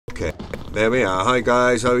Okay, there we are. Hi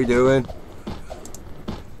guys, how are you doing?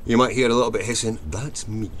 You might hear a little bit hissing. That's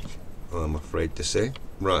me, I'm afraid to say.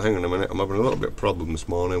 Right, hang on a minute. I'm having a little bit of problem this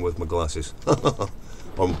morning with my glasses.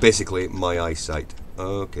 Or basically my eyesight.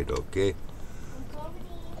 Okay, okay.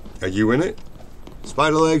 Are you in it?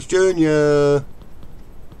 Spiderlgesjr.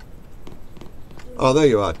 Oh, there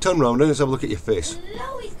you are. Turn round and let's have a look at your face.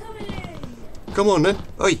 Hello, he's coming in. Come on then.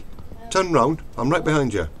 Oi, turn round. I'm right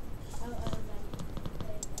behind you.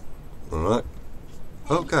 Alright.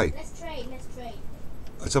 Okay. Let's trade.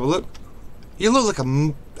 Let's have a look. You look like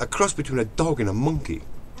a cross between a dog and a monkey.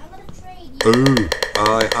 I'm gonna trade you. Ooh,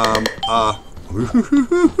 I am a...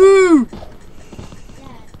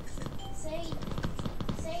 Dad, say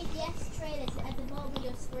yes, trade it at the bottom of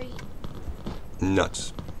your screen.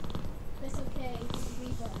 Nuts. That's okay. It's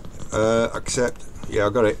a refund. Accept. Yeah, I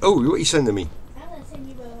got it. Oh, what are you sending me? I'm gonna send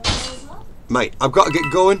you over. Mate, I've got to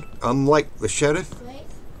get going. I'm like the sheriff. Wait.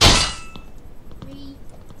 3,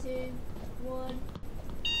 2, 1.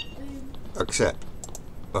 Boom. Accept.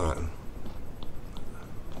 Alright.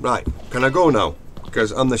 Right, can I go now?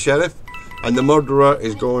 Because I'm the sheriff and the murderer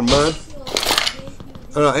is going mad.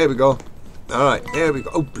 Alright, here we go. Alright, here we go.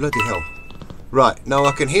 Oh, bloody hell. Right, now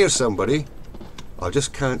I can hear somebody. I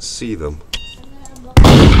just can't see them.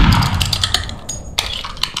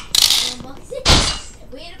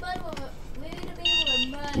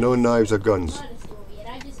 No knives or guns.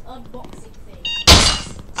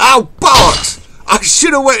 Ow, bollocks! I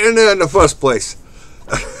should have went in there in the first place.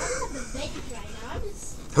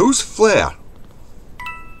 Who's Flair?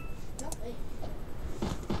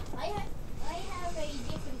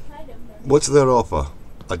 What's their offer?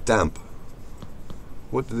 A damp.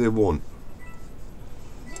 What do they want?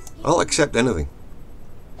 I'll accept anything.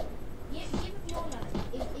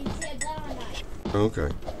 Okay.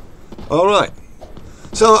 Alright.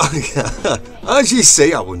 So, as you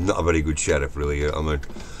see, I was not a very good sheriff, really. I mean,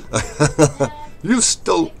 you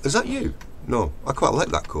still... Is that you? No, I quite like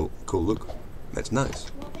that cool look. That's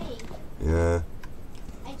nice. Yeah.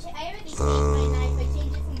 I already changed my knife. I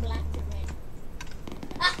changed it from black to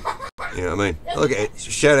red. You know what I mean? Look at it.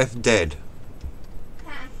 Sheriff dead.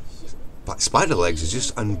 But Spiderlegs is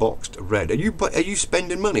just unboxed red. Are you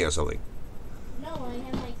spending money or something? No, I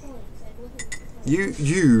have my coins.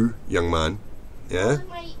 You, young man. Yeah? With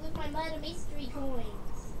my murder mystery coins.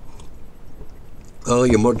 Oh,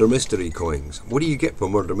 your murder mystery coins. What do you get for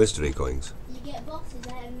murder mystery coins? You get boxes,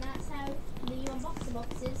 and that's how you unbox the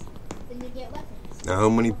boxes, then you get weapons. Now, how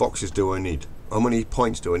many boxes do I need? How many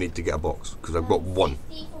points do I need to get a box? Because I've got one.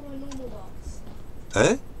 50 for a normal box.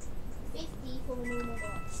 Eh? 50 for a normal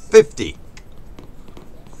box. 50? Yes.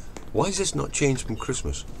 Why has this not changed from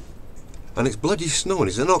Christmas? And it's bloody snowing.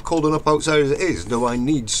 Is it not cold enough outside as it is? Do I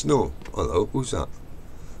need snow? Hello, who's that?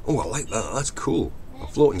 Oh, I like that. That's cool. A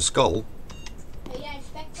floating skull. Oh yeah,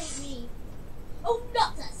 spectate me. Oh,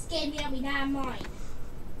 not that scared me out of my mind.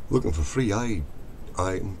 Looking for free item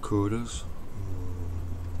coders.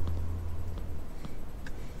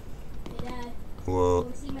 Hey Dad, What? you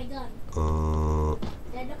want to see my gun?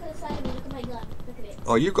 Dad, look at the side of me. Look at my gun. Look at it.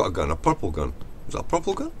 Oh, you got a gun. A purple gun. Is that a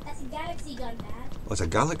purple gun? That's a galaxy gun, Dad. Oh, it's a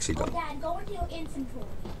galaxy gun. Oh, Dad, go into your inventory.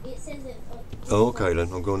 It says it. Oh, okay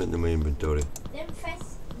then. I'm going into my inventory. Then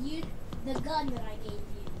press the gun that I gave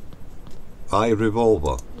you.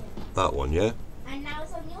 Revolver. Yeah. That one, yeah? And now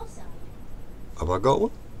it's on your side. Have I got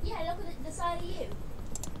one? Yeah, look at the side of you.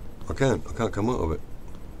 I can't come out of it.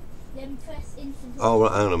 Then press inventory. Oh,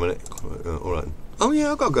 right, hang on a minute. Alright. Oh,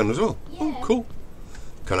 yeah, I've got a gun as well. Yeah. Oh, cool.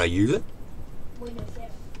 Can I use it? Wait, no, Sarah.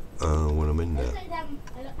 When I'm in there. Looks like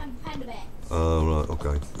I'm Panda Bear. Oh, right,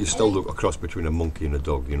 okay. You still look a cross between a monkey and a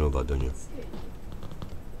dog, you know that, don't you?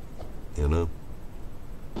 You know?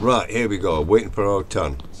 Right, here we go, waiting for our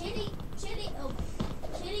turn. Chili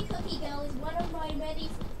Cookie Girl is one of my ready.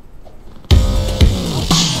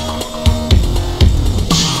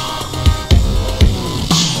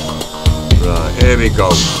 Right, here we go.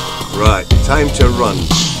 Right, time to run.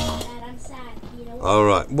 Dad, I'm sad. You know what?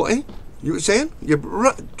 Alright, what? Eh? You were saying? You're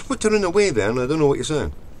twittering away there and I don't know what you're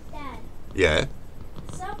saying. Dad, Yeah?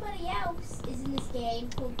 somebody else is in this game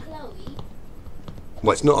called Chloe.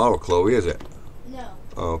 Well, it's not our Chloe, is it? No.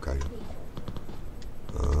 Oh, okay.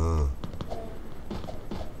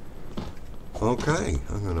 Okay,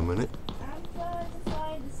 hang on a minute. I'm trying to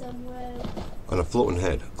find it somewhere. And a floating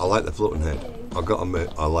head. I like the floating head. I gotta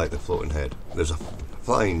admit, I like the floating head. There's a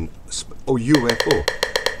flying... UFO.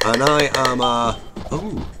 And I am a...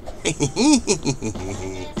 Oh.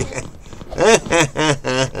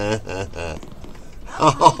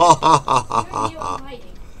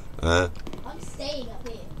 I'm staying up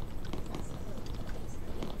here.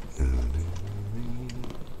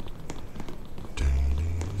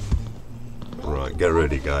 get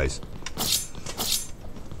ready, guys.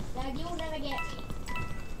 Dad, you'll never get me.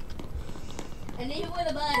 And even with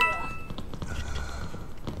a murderer.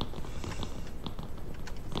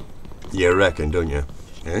 You reckon, don't you?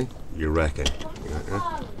 Eh? You reckon.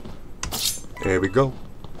 Here we go.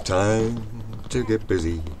 Time to get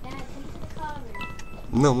busy. Dad, come to the car room.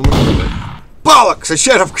 No, I'm not. Bollocks! The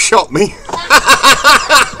sheriff shot me!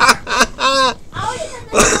 I always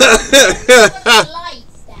have the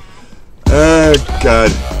lights, Dad. Oh, God.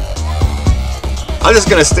 I'm just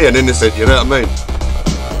gonna stay an innocent, you know what I mean?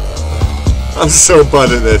 I'm so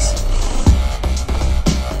bad at this.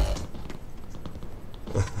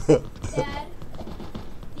 Dad,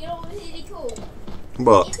 you know what's really cool?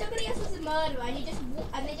 What? If somebody else was a murderer and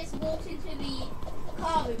they just walked into the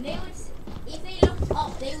car room, if they looked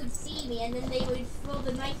up, they would see me and then they would throw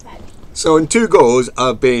the knife at me. So in 2 goes,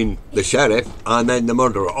 I've been the sheriff and then the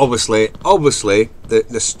murderer. Obviously,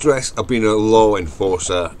 the stress of being a law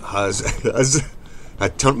enforcer has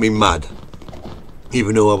turned me mad.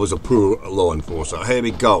 Even though I was a poor law enforcer. Here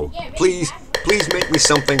we go. Yeah, really Please make me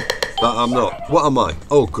something that I'm not. What am I?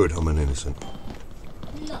 Oh, good, I'm an innocent.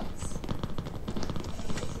 Nuts.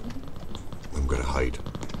 I'm gonna hide. Oh,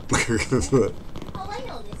 I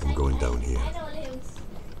know this. I'm going down here. I know this.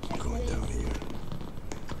 I'm going down here.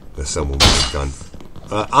 There's someone with a gun.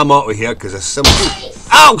 I'm out of here because there's someone.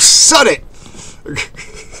 Ow, son it! I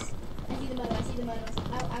see the murderer.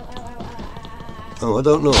 Oh, I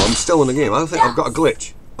don't know. I'm still in the game. I think I've got a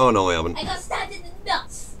glitch. Oh no, I haven't. I got stabbed in the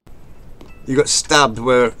nuts. You got stabbed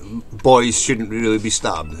where boys shouldn't really be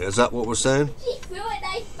stabbed. Is that what we're saying? He threw a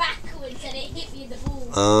knife backwards and it hit me in the balls.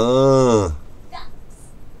 Ah. Nuts.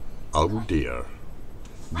 Oh dear.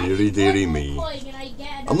 Deary me.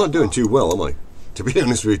 I'm I'm not doing too well, am I? To be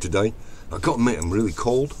honest with you today. I've got to admit, I'm really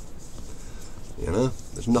cold. You know,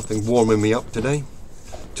 there's nothing warming me up today.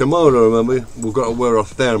 Tomorrow, remember, we've got to wear our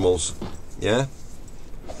thermals. Yeah?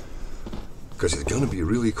 Because it's going to be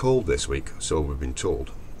really cold this week, so we've been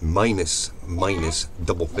told. Minus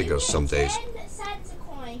double figures some days. 10 Santa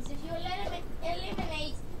coins if you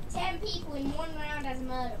eliminate 10 people in 1 round as a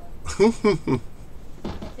murderer.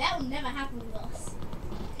 That will never happen with us.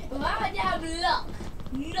 With our damn luck,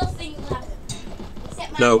 nothing will happen.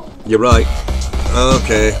 Except my No, ball. you're right.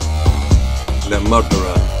 Okay. The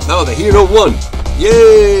murderer. No, the hero won.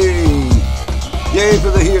 Yay! Yay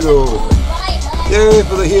for the hero! Yay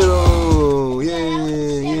for the hero! Yay!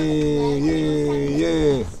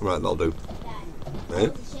 Right, that'll do. Eh?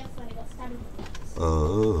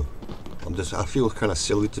 Oh, I feel kind of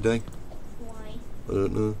silly today. Why? I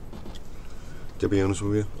don't know. To be honest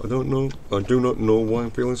with you, I don't know. I do not know why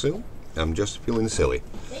I'm feeling silly. I'm just feeling silly,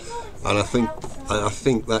 and I think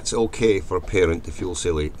that's okay for a parent to feel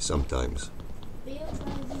silly sometimes.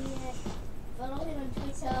 Follow him on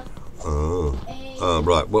Twitter. Oh.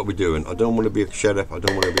 Right, what are we doing? I don't want to be a sheriff, I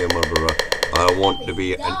don't want to be a murderer, I want to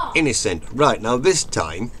be an innocent. Right, now this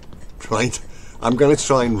time, right, I'm going to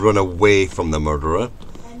try and run away from the murderer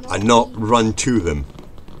and not run to them.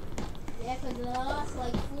 Yeah, because the last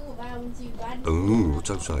like 4 rounds you ran. Ooh, what's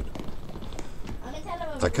outside? I'm gonna tell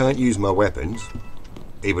him I can't use my weapons,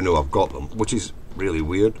 even though I've got them, which is really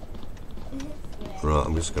weird. Right,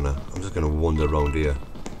 I'm just gonna wander around here.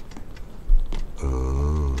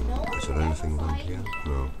 Oh, is there anything around here?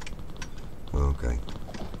 No. Okay.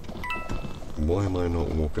 Why am I not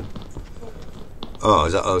walking? Oh,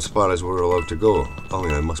 is that as far as we're allowed to go? Oh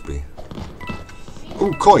yeah, it must be.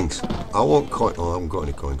 Oh, coins! I want coins. Oh, I haven't got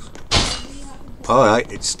any coins.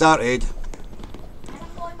 Alright, it started.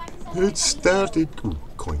 It started. Ooh,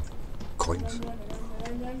 coin. Coins.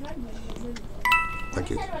 Thank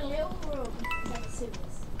you. If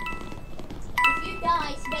you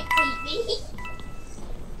die, spectate me.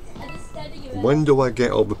 I'm just standing around. When do I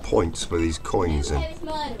get all the points for these coins Blue in? hair is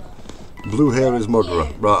murderer. Blue hair is murderer.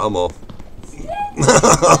 Right, I'm off.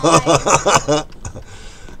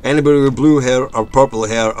 Anybody with blue hair or purple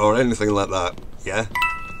hair or anything like that, yeah,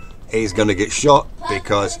 he's gonna get shot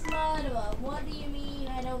because. Purple hair is murderer. What do you mean?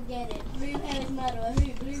 I don't get it. Blue hair is murderer.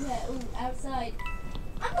 Who? Blue hair. Ooh, outside.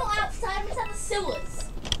 I'm not outside. I'm just at the sewers.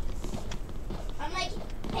 I'm like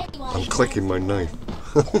Pennywise. I'm clicking my knife.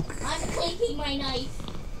 I'm clicking my knife.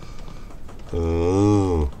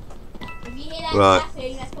 Oh. If you hear that Right.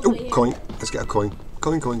 clapping, that's Oh, probably coin. Let's get a coin.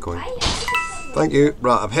 Coin. I Thank you.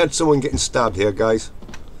 Right, I've heard someone getting stabbed here, guys.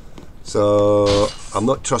 So, I'm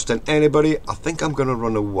not trusting anybody. I think I'm going to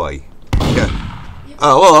run away. Yeah.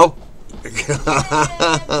 Oh, hello.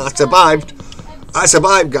 I survived. I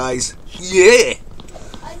survived, guys. Yeah.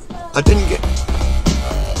 I didn't get...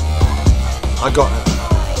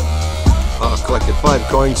 I collected 5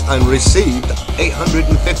 coins and received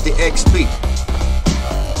 850 XP.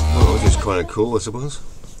 Well, which is kind of cool, I suppose.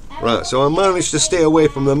 Right, so I managed to stay away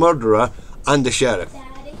from the murderer and the sheriff.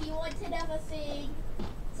 Dad, if you want another thing,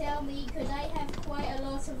 tell me, because I have quite a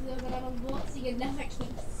lot of them and I'm unboxing another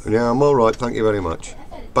case. Yeah, I'm alright, thank you very much.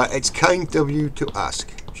 But it's kind of you to ask,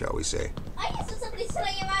 shall we say. I just saw somebody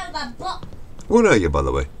selling him out of that box. What are you, by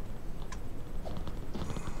the way?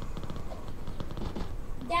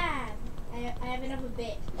 Damn, I have another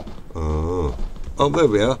bit. Oh, there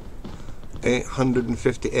we are.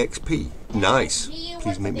 850 XP. Nice.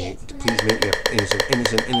 Please make me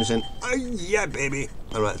innocent. Oh, yeah, baby.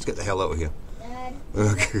 Alright, let's get the hell out of here. Dad,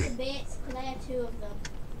 Okay. the bits, because I have 2 of them.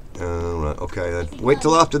 Alright, okay then. Wait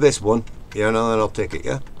till after this one. Yeah, no, then I'll take it,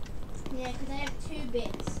 yeah? Yeah, because I have 2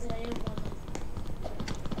 bits and I don't want them.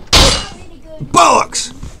 Really good.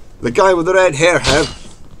 Bollocks! The guy with the red hair, Hev.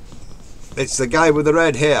 It's the guy with the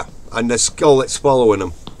red hair and the skull that's following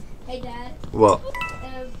him. Hey, Dad. What?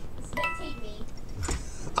 Spectate me.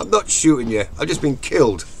 I'm not shooting you. I've just been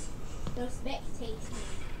killed. No, spectate me.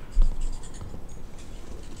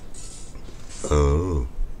 Oh.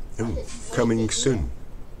 Coming soon.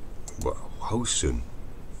 Well, how soon?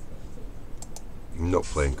 I'm not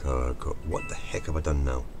playing card. What the heck have I done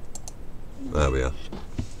now? There we are.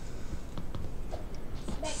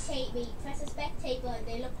 Spectate me. Press the spectate button.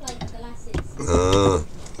 They look like glasses.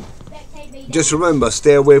 Spectate me. Just remember,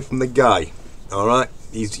 stay away from the guy. Alright?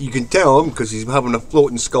 You can tell him because he's having a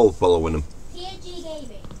floating skull following him. TNG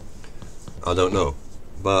Gaming. I don't know.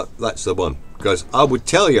 But that's the one. Because I would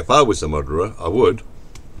tell you if I was the murderer. I would.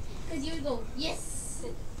 Because you would go, yes.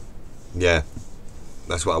 Yeah.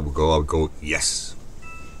 That's what I would go. I would go, yes.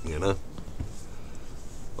 You know?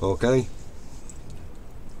 Okay.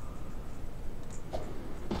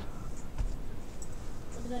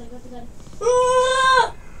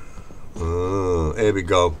 Here we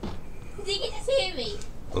go. Did you just hear me?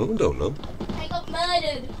 Oh, I don't know. I got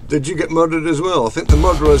murdered. Did you get murdered as well? I think the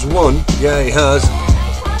murderer's won. Yeah, he has.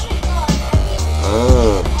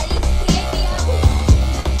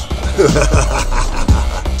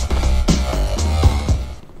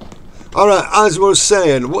 Alright, as we were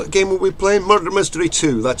saying, what game were we playing? Murder Mystery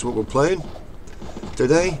 2, that's what we're playing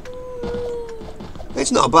today.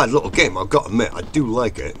 It's not a bad little game, I've got to admit, I do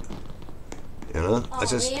like it. You know, I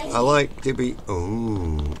like to be...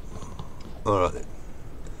 Oh, alright.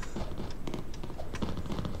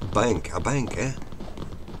 A bank, eh?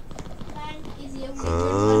 Bank is the only good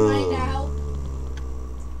one right now.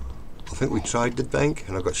 I think we tried the bank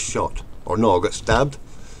and I got shot. Or no, I got stabbed.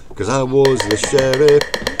 Because I was the sheriff.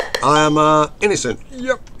 I am innocent.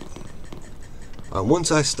 Yep. And once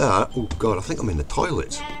I start... Oh God, I think I'm in the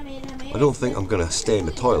toilets. I don't think I'm going to stay in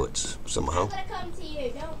the toilets somehow. I'm going to come to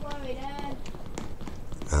you, don't worry, Dad.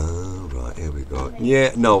 Oh, right, here we go.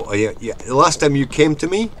 Yeah, no, yeah. The last time you came to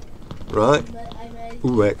me, right?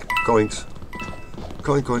 Ooh, heck, coins.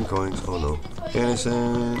 Coins. Oh no.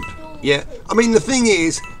 Innocent. Yeah, I mean, the thing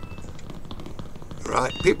is,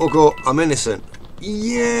 right, people go, I'm innocent.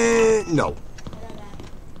 Yeah, no.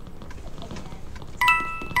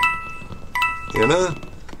 You know?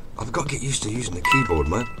 I've got to get used to using the keyboard,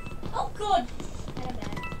 man. Oh, God.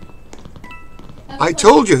 I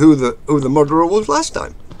told you who the murderer was last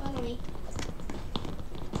time. Follow me.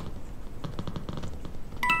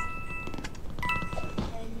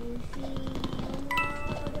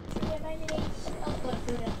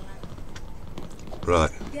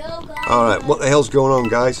 Right. Alright, what the hell's going on,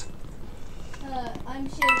 guys? I'm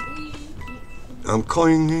sure I'm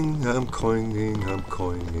coining.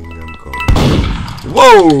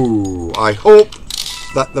 Whoa! I hope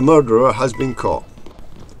that the murderer has been caught.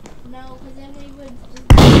 No, because then we would just...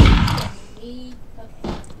 Okay.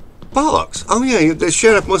 Bollocks! Oh yeah, the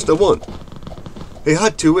sheriff must have won. He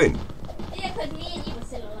had to win. Yeah, because me and you were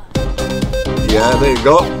still alive. Yeah, there you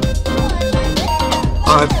go.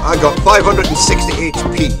 I got 560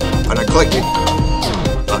 HP and I collected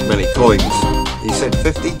that many coins. He said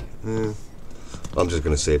 50? I'm just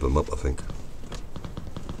going to save them up, I think.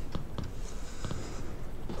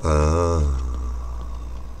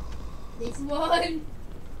 This one.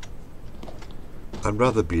 I'd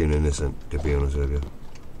rather be an innocent, to be honest with you.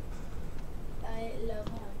 I love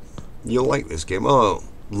house. You'll like this game. Oh,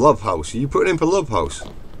 Love House. You put it in for Love House.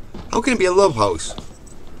 How can it be a Love House?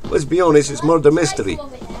 Let's be honest, it's Murder Mystery.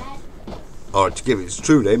 Or to give it's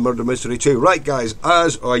true name, Murder Mystery 2. Right, guys,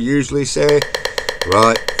 as I usually say,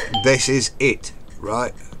 right, this is it.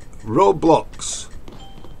 Right, Roblox.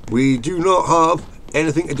 We do not have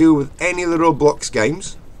anything to do with any of the Roblox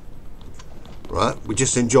games. Right, we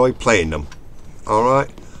just enjoy playing them.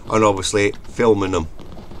 Alright, and obviously filming them.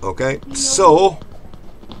 Okay, so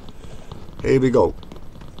here we go.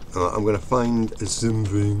 I'm going to find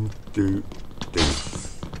something to do.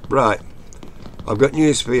 Right. I've got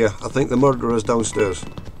news for you. I think the murderer's downstairs.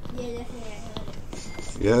 Yeah, definitely.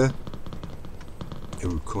 I heard it. Yeah?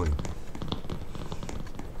 Ooh, coin.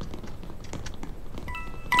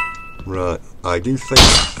 Right. I do think...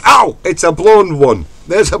 Ow! It's a blonde one.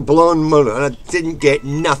 There's a blonde murderer, and I didn't get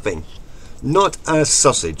nothing. Not a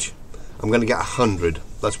sausage. I'm going to get 100.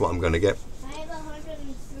 That's what I'm going to get. I have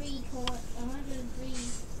 103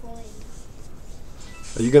 coins.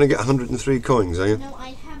 Are you going to get 103 coins, are you? No, I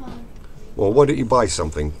have 103. Well, why don't you buy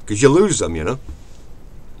something? Because you lose them, you know.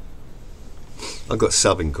 I've got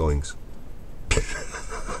 7 coins.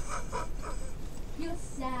 You're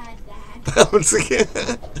sad, Dad.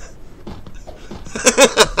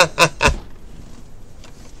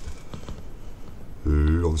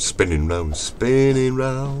 Ooh, I'm spinning round,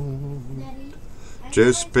 Daddy,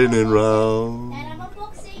 just spinning round. Dad, I'm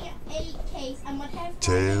unboxing a case. I'm gonna have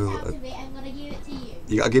Tail. out of it. I'm gonna give it to you.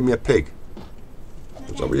 You gotta give me a pig. No,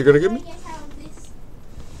 Is that what you're gonna give me? When I get out of this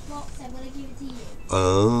box, I'm gonna give it to you.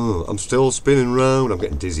 Oh, I'm still spinning round. I'm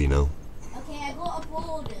getting dizzy now. Okay, I got a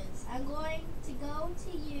borders. I'm going to go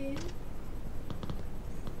to you.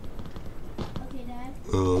 Okay, Dad.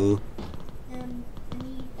 I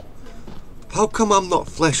need to... How come I'm not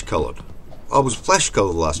flesh coloured? I was flesh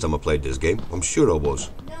coloured last time I played this game. I'm sure I was.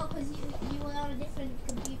 No, because you were on a different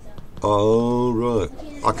computer. Oh, right.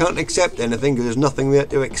 Okay, I can't accept anything because there's nothing there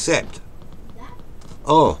to accept. That?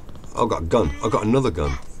 Oh, I've got a gun. I've got another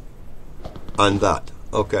gun. That. And that.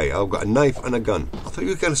 Okay, I've got a knife and a gun. I thought you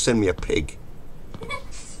were going to send me a pig.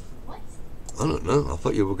 What? I don't know. I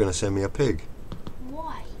thought you were going to send me a pig.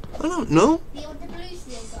 Why? I don't know. The blue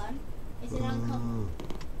steel gun is an uncommon.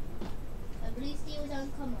 A blue steel is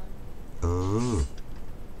uncommon. Oh.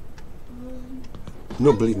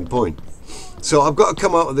 No bleeding point. So I've got to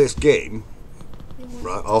come out of this game.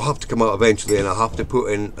 Right, I'll have to come out eventually and I'll have to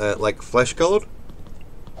put in, like, flesh coloured.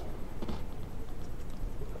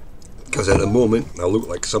 Because at the moment, I look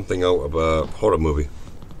like something out of a horror movie.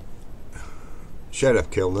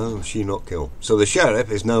 Sheriff kill now, she not kill. So the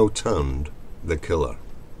sheriff is now turned the killer.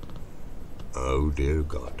 Oh dear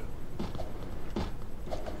God.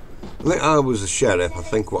 I think I was the sheriff. I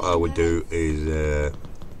think what I would do is...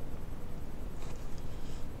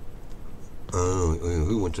 oh,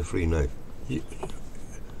 who wants a free knife?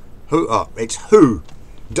 Who? Oh, it's who.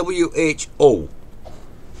 W-H-O.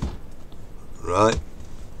 Right.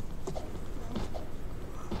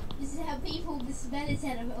 This is how people spell it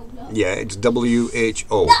at Roblox. Yeah, it's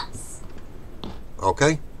W-H-O. Nuts!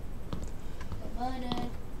 Okay.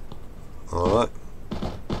 Alright.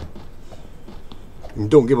 And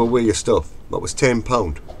don't give away your stuff. That was £10. No,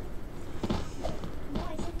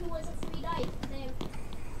 I said who wants a free knife.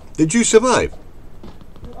 Did you survive?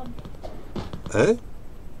 They Eh?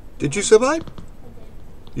 Did you survive?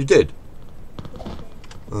 You did? did.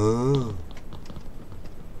 Oh.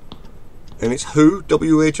 And it's who?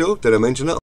 W-H-O? Did I mention that?